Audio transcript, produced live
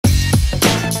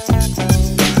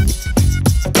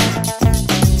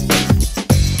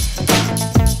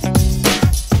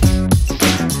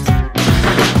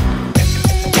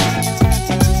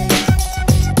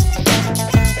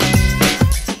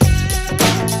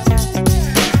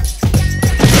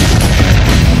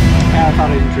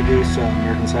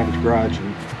American Savage Garage,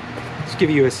 and just give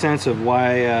you a sense of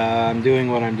why I'm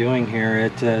doing what I'm doing here.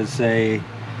 It is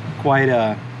quite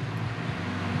a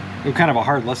kind of a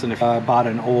hard lesson. If I bought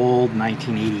an old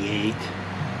 1988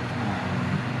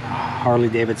 Harley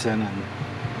Davidson and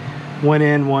went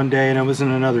in one day, and it was in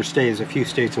another state, it was a few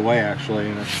states away actually,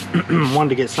 and I wanted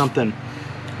to get something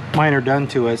minor done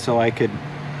to it so I could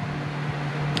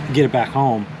get it back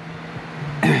home,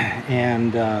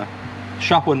 and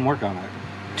shop wouldn't work on it.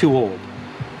 Too old.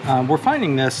 We're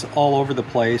finding this all over the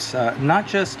place, not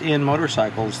just in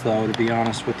motorcycles though, to be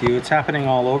honest with you. It's happening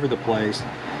all over the place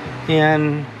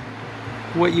in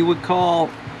what you would call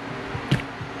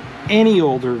any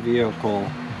older vehicle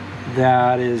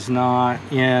that is not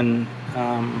in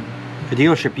a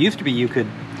dealership. It used to be you could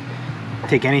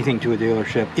take anything to a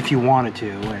dealership if you wanted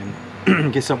to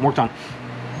and get something worked on.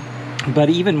 But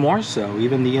even more so,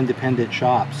 even the independent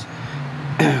shops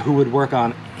who would work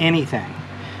on anything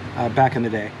back in the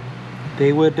day,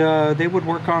 they would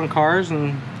work on cars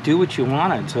and do what you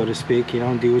wanted, so to speak, you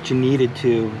know, and do what you needed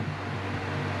to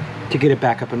get it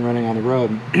back up and running on the road.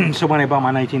 So when I bought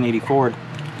my 1980 Ford,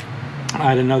 I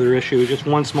had another issue, just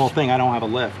one small thing: I don't have a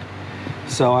lift.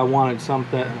 So I wanted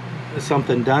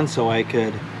something done so I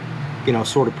could, you know,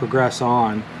 sort of progress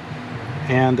on.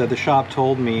 And the shop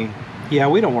told me, yeah,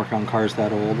 we don't work on cars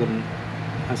that old. And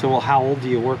I said, well, how old do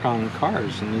you work on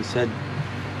cars? And he said,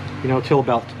 you know, till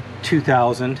about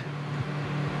 2000.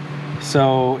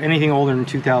 So anything older than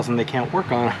 2000 they can't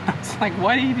work on. I was like,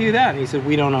 why do you do that? And he said,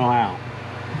 we don't know how.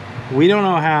 We don't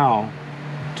know how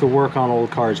to work on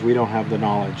old cars. We don't have the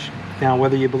knowledge. Now,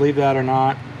 whether you believe that or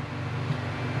not,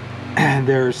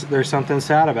 there's something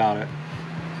sad about it.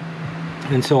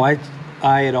 And so I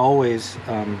had always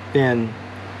been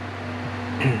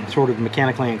sort of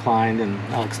mechanically inclined, and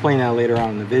I'll explain that later on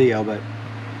in the video, but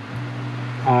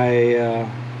I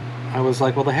was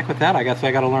like, well, the heck with that. I got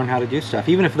to learn how to do stuff,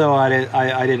 even if though I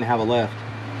didn't have a lift,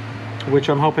 which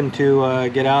I'm hoping to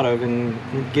get out of and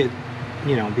get,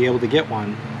 you know, be able to get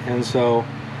one. And so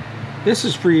this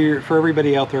is for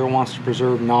everybody out there who wants to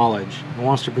preserve knowledge, who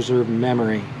wants to preserve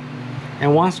memory,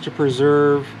 and wants to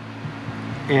preserve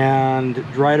and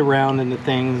ride around in the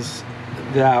things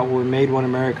that were made when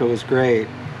America was great,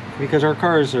 because our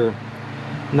cars are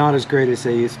not as great as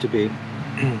they used to be.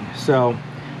 So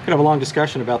could have a long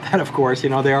discussion about that, of course. You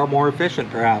know, they are more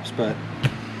efficient perhaps, but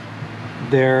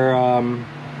they're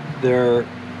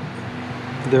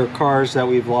cars that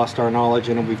we've lost our knowledge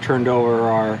in, and we've turned over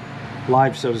our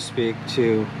lives, so to speak,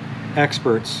 to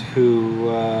experts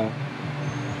who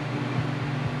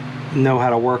know how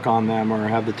to work on them, or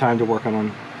have the time to work on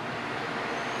them,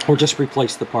 or just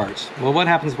replace the parts. Well, what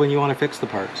happens when you want to fix the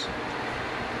parts?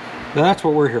 Now, that's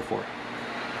what we're here for.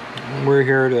 We're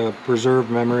here to preserve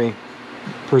memory,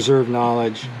 preserve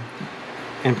knowledge,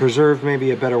 and preserve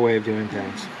maybe a better way of doing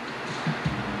things.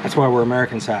 That's why we're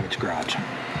American Savage Garage.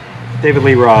 David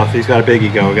Lee Roth, he's got a big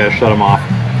ego, we gotta shut him off.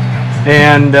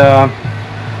 And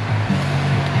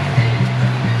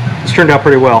it's turned out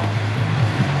pretty well.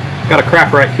 Got a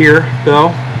crack right here though,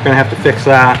 gonna have to fix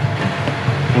that.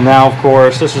 And now, of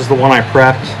course, this is the one I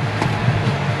prepped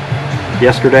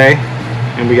yesterday,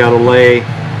 and we gotta lay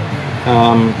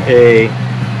a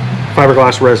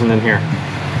fiberglass resin in here.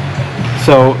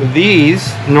 So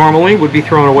these normally would be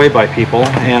thrown away by people,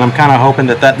 and I'm kind of hoping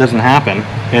that that doesn't happen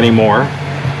anymore.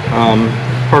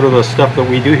 Part of the stuff that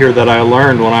we do here that I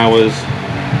learned when I was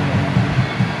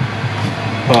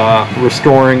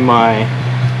restoring my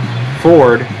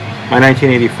Ford, my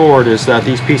 1980 Ford, is that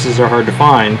these pieces are hard to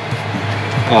find.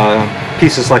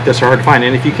 Pieces like this are hard to find,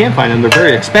 and if you can find them, they're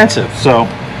very expensive. So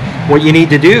what you need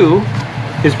to do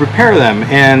is repair them,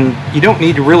 and you don't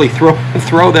need to really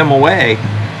throw them away.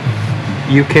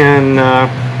 You can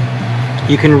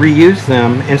reuse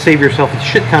them and save yourself a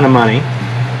shit ton of money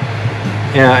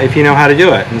if you know how to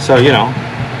do it. And so, you know,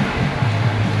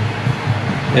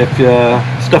 if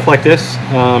stuff like this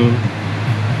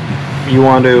you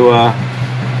want to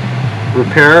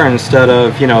repair, instead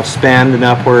of, you know, spending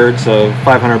upwards of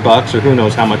 500 bucks, or who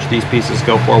knows how much these pieces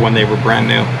go for when they were brand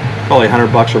new, probably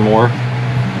 100 bucks or more.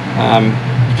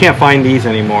 You can't find these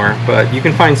anymore, but you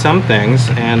can find some things,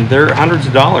 and they're hundreds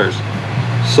of dollars.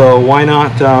 So why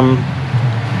not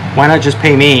just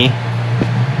pay me,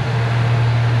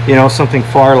 you know, something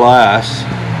far less,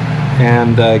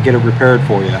 and get it repaired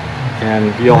for you,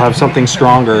 and you'll have something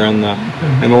stronger in the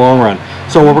long run.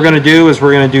 So what we're going to do is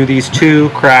we're going to do these two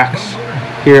cracks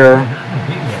here,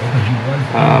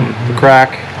 the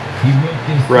crack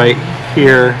right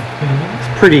here.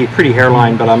 It's pretty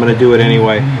hairline, but I'm going to do it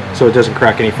anyway so it doesn't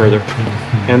crack any further.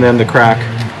 And then the crack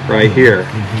right here.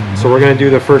 So we're going to do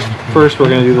the first we're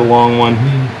going to do the long one,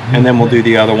 and then we'll do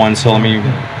the other one. So let me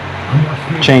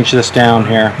change this down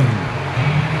here,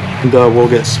 and we'll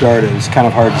get started. It's kind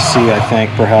of hard to see, I think,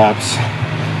 perhaps.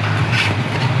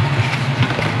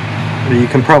 You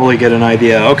can probably get an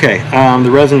idea. Okay, the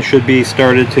resin should be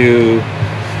started to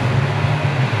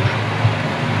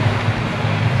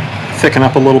thicken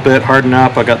up a little bit, harden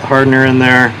up. I got the hardener in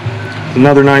there.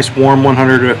 Another nice warm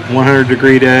 100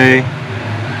 degree day.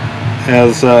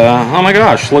 As oh my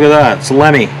gosh, look at that! It's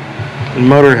Lemmy and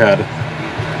Motorhead.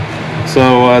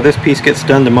 So this piece gets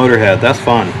done to Motorhead. That's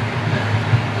fun.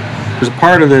 There's a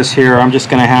part of this here. I'm just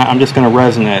gonna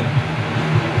resin it.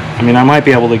 I mean, I might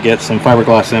be able to get some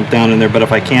fiberglass imp down in there, but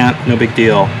if I can't, no big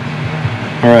deal.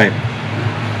 All right.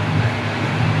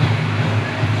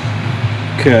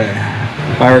 Okay.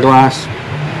 Fiberglass.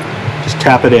 Just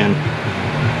tap it in.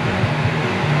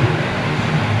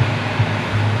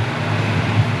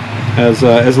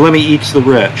 As Lemmy eats the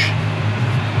rich.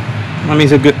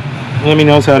 Lemmy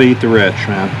knows how to eat the rich,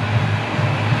 man.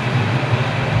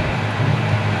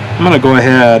 I'm gonna go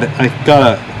ahead. I got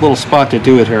a little spot to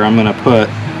do it here. I'm gonna put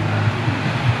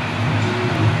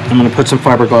some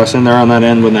fiberglass in there on that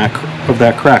end of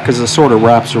that crack, because it sort of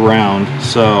wraps around.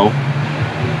 So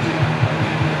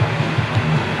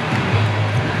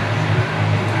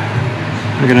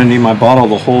I'm gonna need my bottle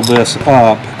to hold this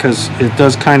up, because it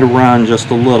does kind of run just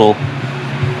a little,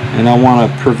 and I want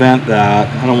to prevent that.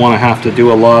 I don't want to have to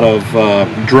do a lot of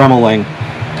dremeling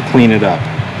to clean it up.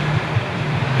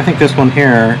 I think this one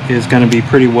here is going to be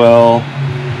pretty well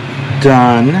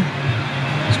done.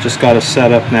 It's just got to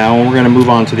set up now, and we're going to move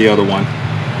on to the other one.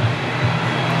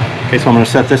 Okay, so I'm going to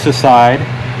set this aside.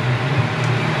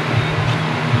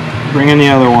 Bring in the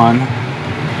other one.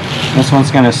 This one's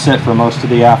going to sit for most of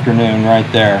the afternoon right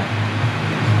there.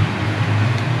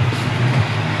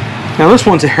 Now this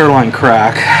one's a hairline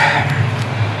crack.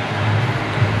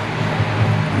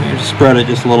 Let me just spread it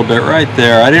just a little bit right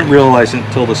there. I didn't realize it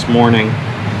until this morning.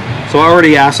 So I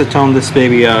already acetoned this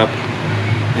baby up,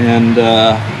 and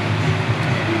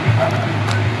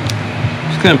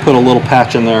just going to put a little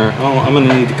patch in there. Oh, I'm going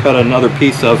to need to cut another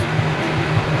piece of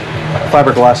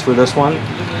fiberglass for this one.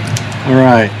 All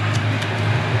right.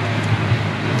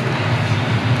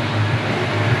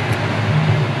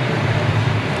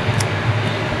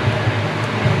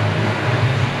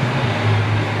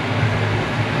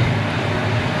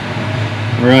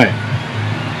 Right.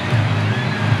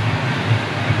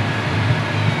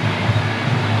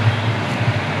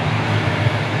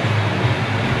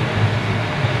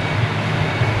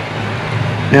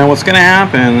 Now what's going to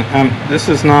happen, this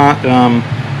is not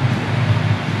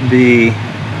the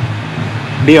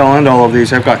be-all end-all of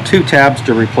these. I've got 2 tabs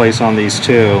to replace on these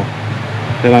 2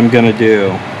 that I'm going to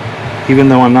do. Even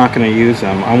though I'm not going to use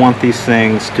them, I want these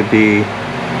things to be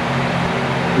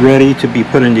ready to be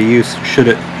put into use should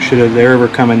there ever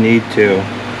come a need to.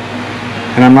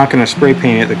 And I'm not going to spray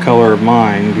paint it the color of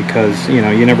mine, because you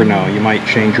never know, you might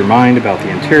change your mind about the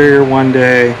interior one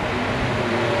day.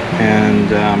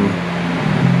 And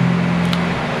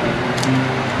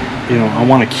I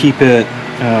want to keep it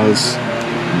as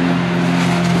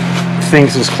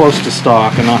things as close to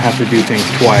stock and not have to do things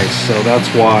twice. So that's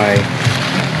why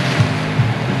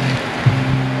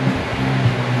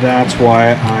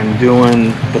I'm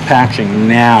doing the patching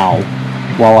now,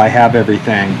 while I have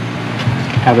everything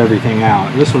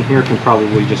out. This one here can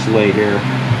probably just lay here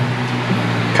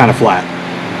kind of flat.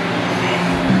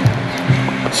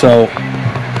 So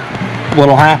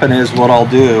what'll happen is, what I'll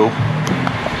do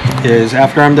is,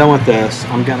 after I'm done with this,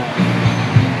 I'm gonna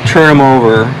turn them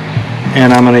over,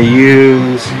 and I'm gonna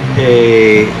use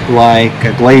a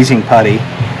glazing putty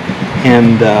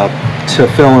and to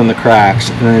fill in the cracks,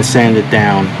 and then sand it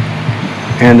down.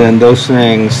 And then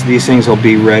these things will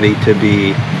be ready to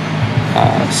be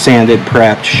sanded,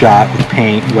 prepped, shot with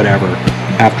paint, whatever,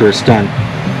 after it's done.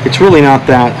 It's really not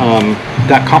that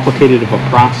complicated of a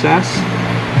process,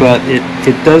 but it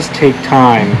does take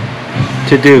time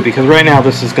to do, because right now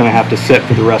this is going to have to sit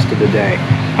for the rest of the day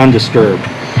undisturbed.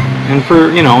 And for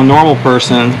a normal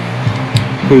person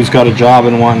who's got a job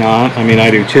and whatnot, I mean,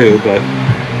 I do too, but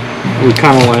we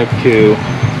kind of like to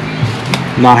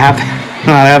not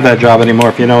have that job anymore,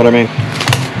 if you know what I mean.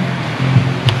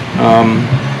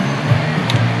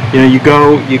 You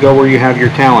go where you have your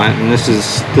talent, and this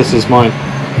is mine,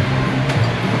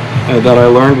 that I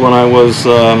learned when I was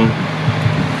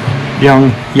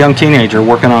young teenager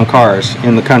working on cars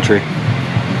in the country.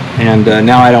 And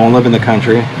now I don't live in the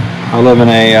country. I live in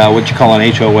a what you call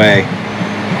an HOA,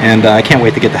 and I can't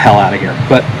wait to get the hell out of here.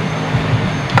 But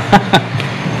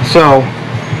so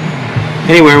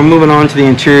Anyway, we're moving on to the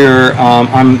interior.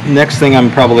 Next thing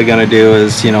I'm probably going to do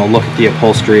is, you know, look at the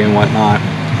upholstery and whatnot.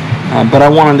 But I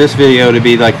wanted this video to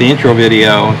be like the intro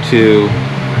video to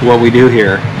what we do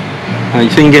here, so you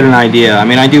can get an idea. I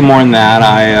mean, I do more than that.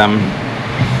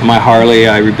 My Harley,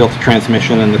 I rebuilt the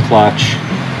transmission and the clutch,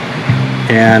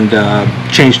 and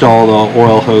changed all the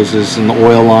oil hoses and the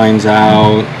oil lines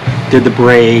out, did the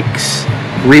brakes,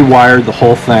 rewired the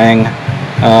whole thing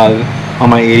on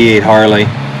my 88 Harley.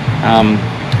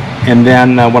 And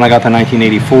then when I got the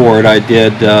 1980 Ford, I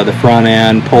did the front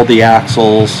end, pulled the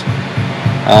axles,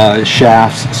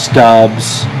 shafts,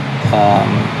 stubs,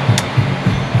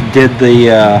 did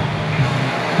the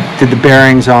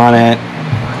bearings on it,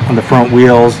 on the front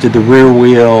wheels, did the rear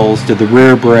wheels, did the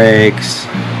rear brakes,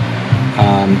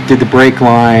 did the brake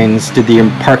lines, did the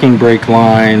parking brake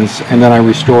lines, and then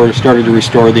I started to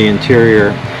restore the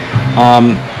interior.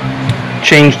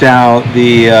 Changed out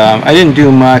the, I didn't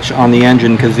do much on the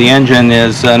engine because the engine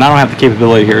is, and I don't have the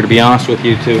capability here, to be honest with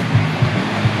you, to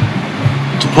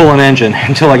pull an engine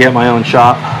until I get my own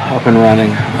shop up and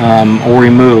running, or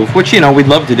remove, which, you know, we'd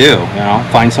love to do, you know,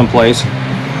 find some place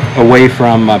away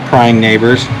from prying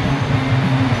neighbors.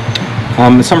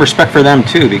 Some respect for them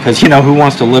too, because, you know, who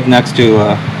wants to live next to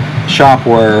a shop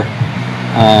where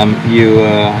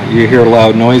you hear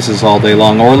loud noises all day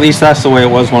long? Or at least that's the way it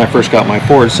was when I first got my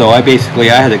Ford. So I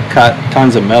had to cut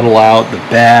tons of metal out, the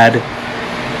bed,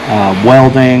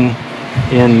 welding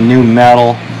in new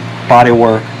metal,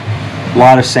 bodywork, a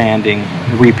lot of sanding,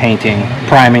 repainting,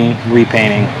 priming,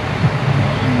 repainting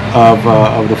of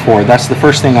the Ford. That's the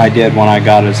first thing I did when I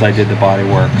got it, is I did the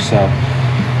bodywork. So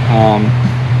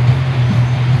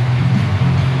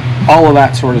all of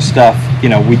that sort of stuff, you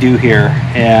know, we do here,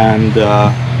 and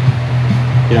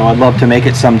you know, I'd love to make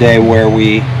it someday where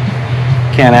we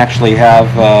can actually have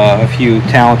a few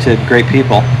talented, great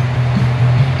people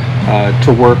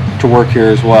to work here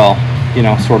as well. You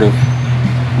know, sort of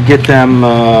get them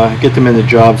in the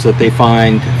jobs that they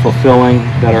find fulfilling,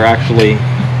 that are actually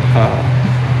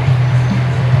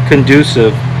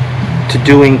conducive to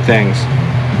doing things,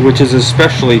 which is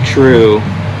especially true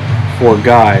for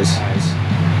guys.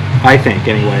 I think,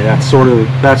 anyway. That's sort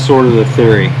of the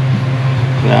theory,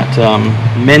 that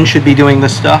men should be doing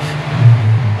this stuff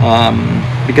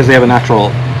because they have a natural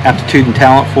aptitude and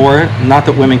talent for it. Not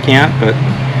that women can't, but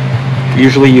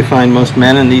usually you find most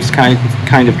men in these kind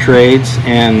of trades.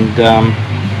 And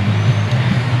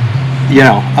you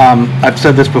know, I've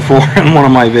said this before in one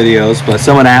of my videos, but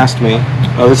someone asked me,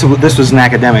 oh, this was in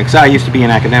academics. I used to be in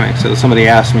academics, so somebody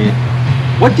asked me,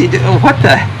 what do you do?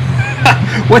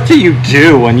 What do you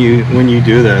do when you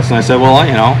do this? And I said, well,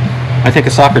 you know, I think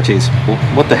of Socrates. Well,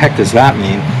 what the heck does that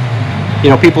mean? You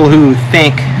know, people who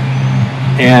think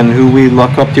and who we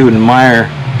look up to and admire,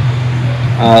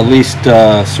 at least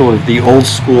sort of the old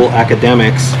school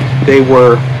academics, they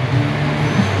were,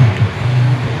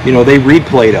 you know, they read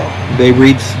Plato. They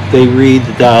read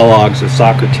the dialogues of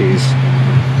Socrates.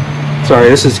 Sorry,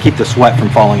 this is to keep the sweat from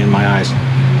falling in my eyes.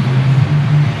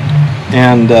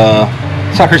 And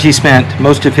Socrates spent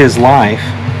most of his life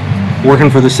working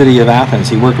for the city of Athens.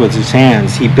 He worked with his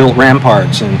hands. He built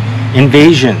ramparts and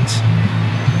invasions.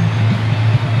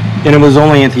 And it was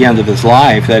only at the end of his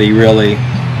life that he really,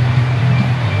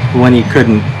 when he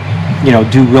couldn't, you know,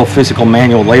 do real physical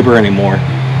manual labor anymore,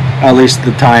 at least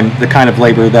the kind of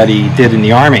labor that he did in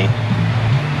the army,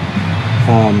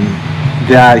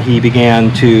 that he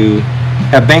began to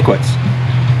have banquets,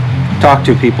 talk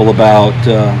to people about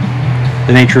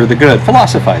the nature of the good,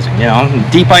 philosophizing, you know,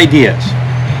 deep ideas.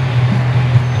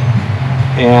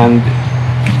 And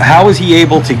how was he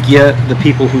able to get the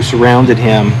people who surrounded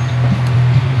him,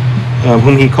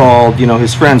 whom he called, you know,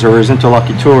 his friends or his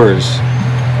interlocutors,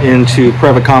 into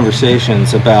private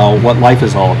conversations about what life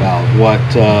is all about,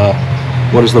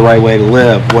 what is the right way to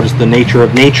live, what is the nature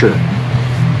of nature?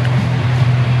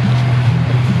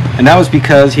 And that was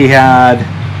because he had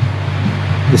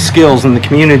the skills and the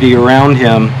community around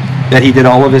him that he did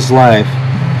all of his life,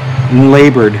 and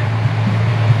labored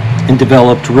and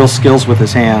developed real skills with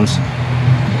his hands.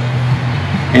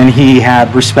 And he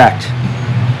had respect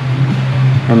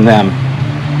from them.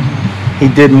 He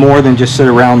did more than just sit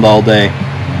around all day.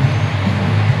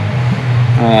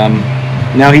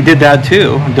 Now he did that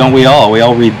too, don't we all? We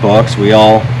all read books, we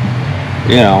all,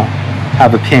 you know,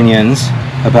 have opinions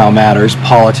about matters,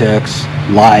 politics,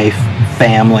 life,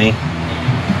 family,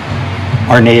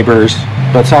 our neighbors.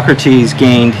 But Socrates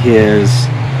gained his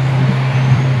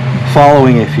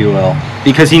following, if you will,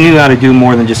 because he knew how to do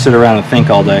more than just sit around and think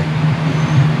all day.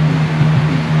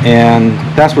 And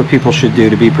that's what people should do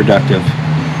to be productive.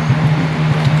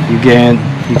 You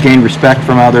gain respect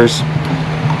from others,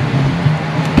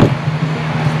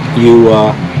 you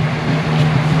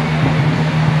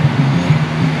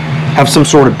have some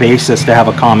sort of basis to have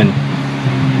a common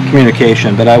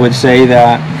communication. But I would say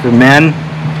that for men,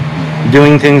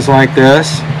 doing things like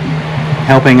this,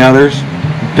 helping others,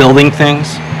 building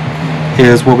things,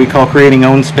 is what we call creating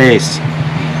own space.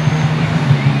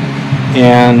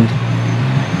 And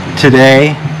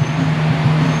today,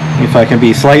 if I can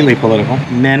be slightly political,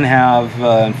 men have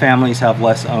and families have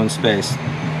less own space.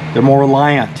 They're more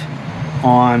reliant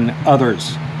on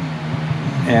others.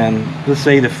 And let's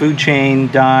say the food chain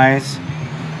dies.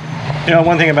 You know,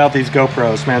 one thing about these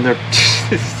GoPros, man, they're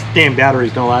damn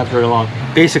batteries don't last very long.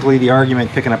 Basically, the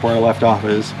argument, picking up where I left off,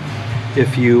 is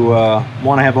if you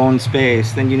want to have own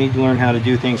space, then you need to learn how to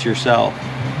do things yourself.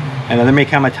 And there may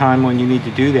come a time when you need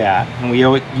to do that, and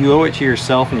you owe it to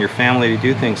yourself and your family to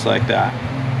do things like that.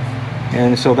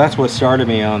 And so that's what started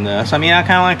me on this. I mean, I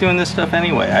kind of like doing this stuff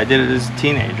anyway. I did it as a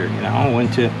teenager, you know. I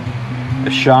went to a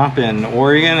shop in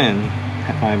Oregon, and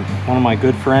one of my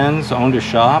good friends owned a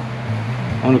shop,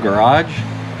 owned a garage,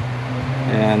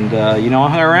 and you know, I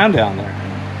hung around down there.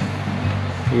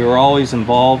 We were always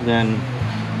involved in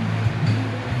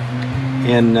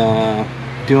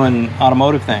doing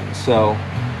automotive things. So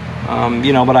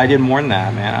you know, but I did more than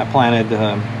that, man. I planted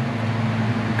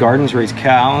gardens, raised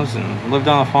cows, and lived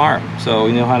on a farm. So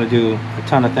we know how to do a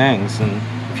ton of things. And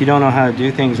if you don't know how to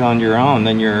do things on your own,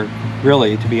 then you're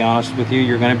really, to be honest with you,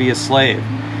 you're going to be a slave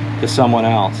to someone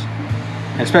else.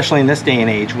 And especially in this day and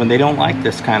age when they don't like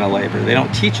this kind of labor. They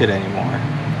don't teach it anymore.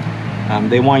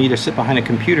 They want you to sit behind a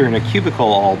computer in a cubicle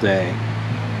all day,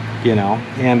 you know.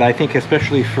 And I think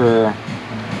especially for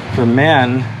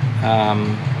men,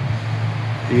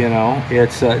 you know,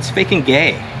 it's faking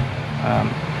gay,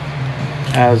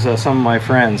 as some of my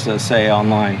friends say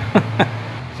online.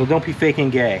 So don't be faking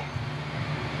gay.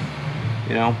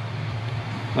 You know,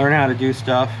 learn how to do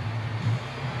stuff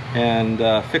and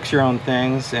fix your own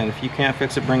things. And if you can't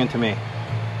fix it, bring it to me,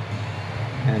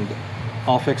 and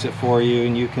I'll fix it for you.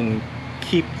 And you can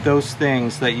keep those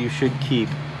things that you should keep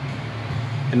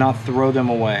and not throw them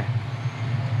away,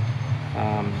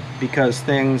 because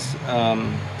things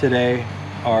today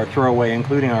are throwaway,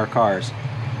 including our cars.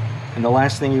 And the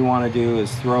last thing you want to do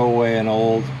is throw away an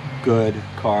old, good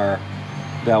car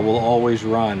that will always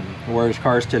run. Whereas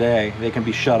cars today, they can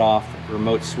be shut off,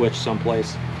 remote switch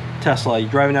someplace. Tesla, you're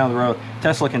driving down the road.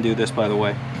 Tesla can do this, by the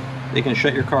way. They can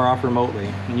shut your car off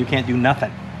remotely, and you can't do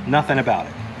nothing about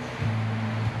it.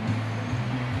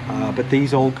 But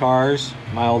these old cars,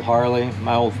 my old Harley,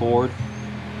 my old Ford,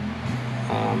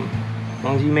 as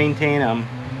long as you maintain them,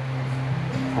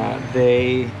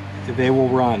 they will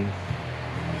run,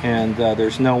 and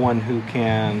there's no one who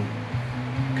can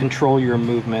control your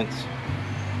movements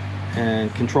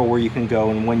and control where you can go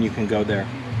and when you can go there.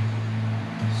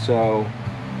 So,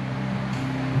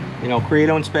 you know, create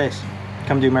own space.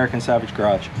 Come to American Savage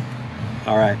Garage.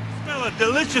 All right. Smell a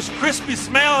delicious crispy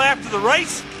smell after the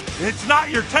race. It's not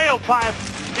your tailpipe.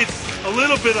 It's a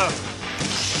little bit of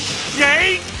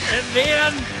shake and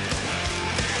then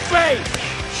bake.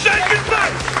 Shake and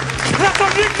bake. That's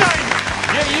our nickname.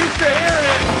 Get used to hearing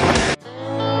it.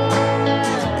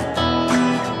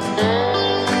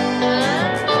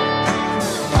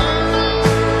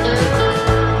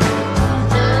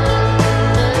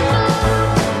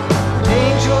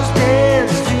 Angels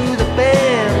dance to the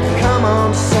band. Come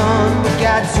on, son, we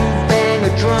got to bang a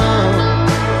drum.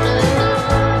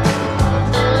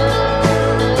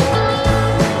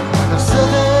 The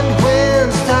southern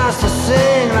wind starts to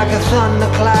sing like a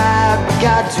thundercloud. We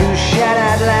got to shout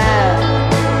out loud.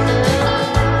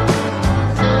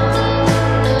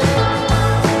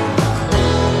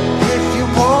 If you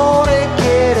wanna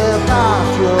get up off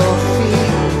your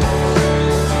feet,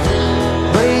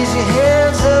 raise your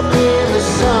hands up in the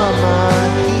summer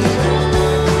heat.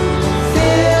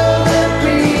 Feel the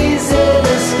breeze in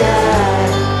the sky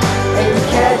and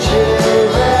catch a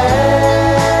ride.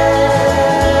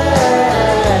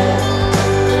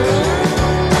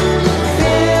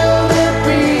 Feel the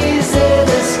breeze in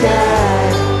the sky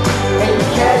and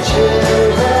catch a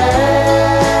ride.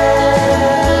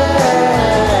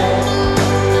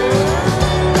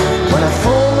 When a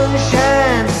full moon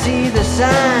shines, see the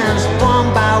signs one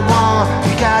by one.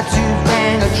 You got to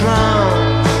bang a drum.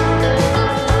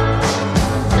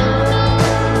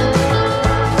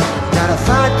 Gotta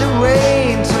fight the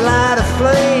rain to light a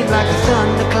flame like a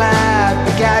thundercloud.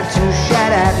 We got to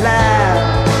shout out loud.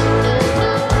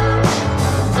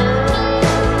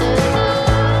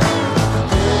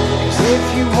 'Cause if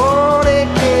you want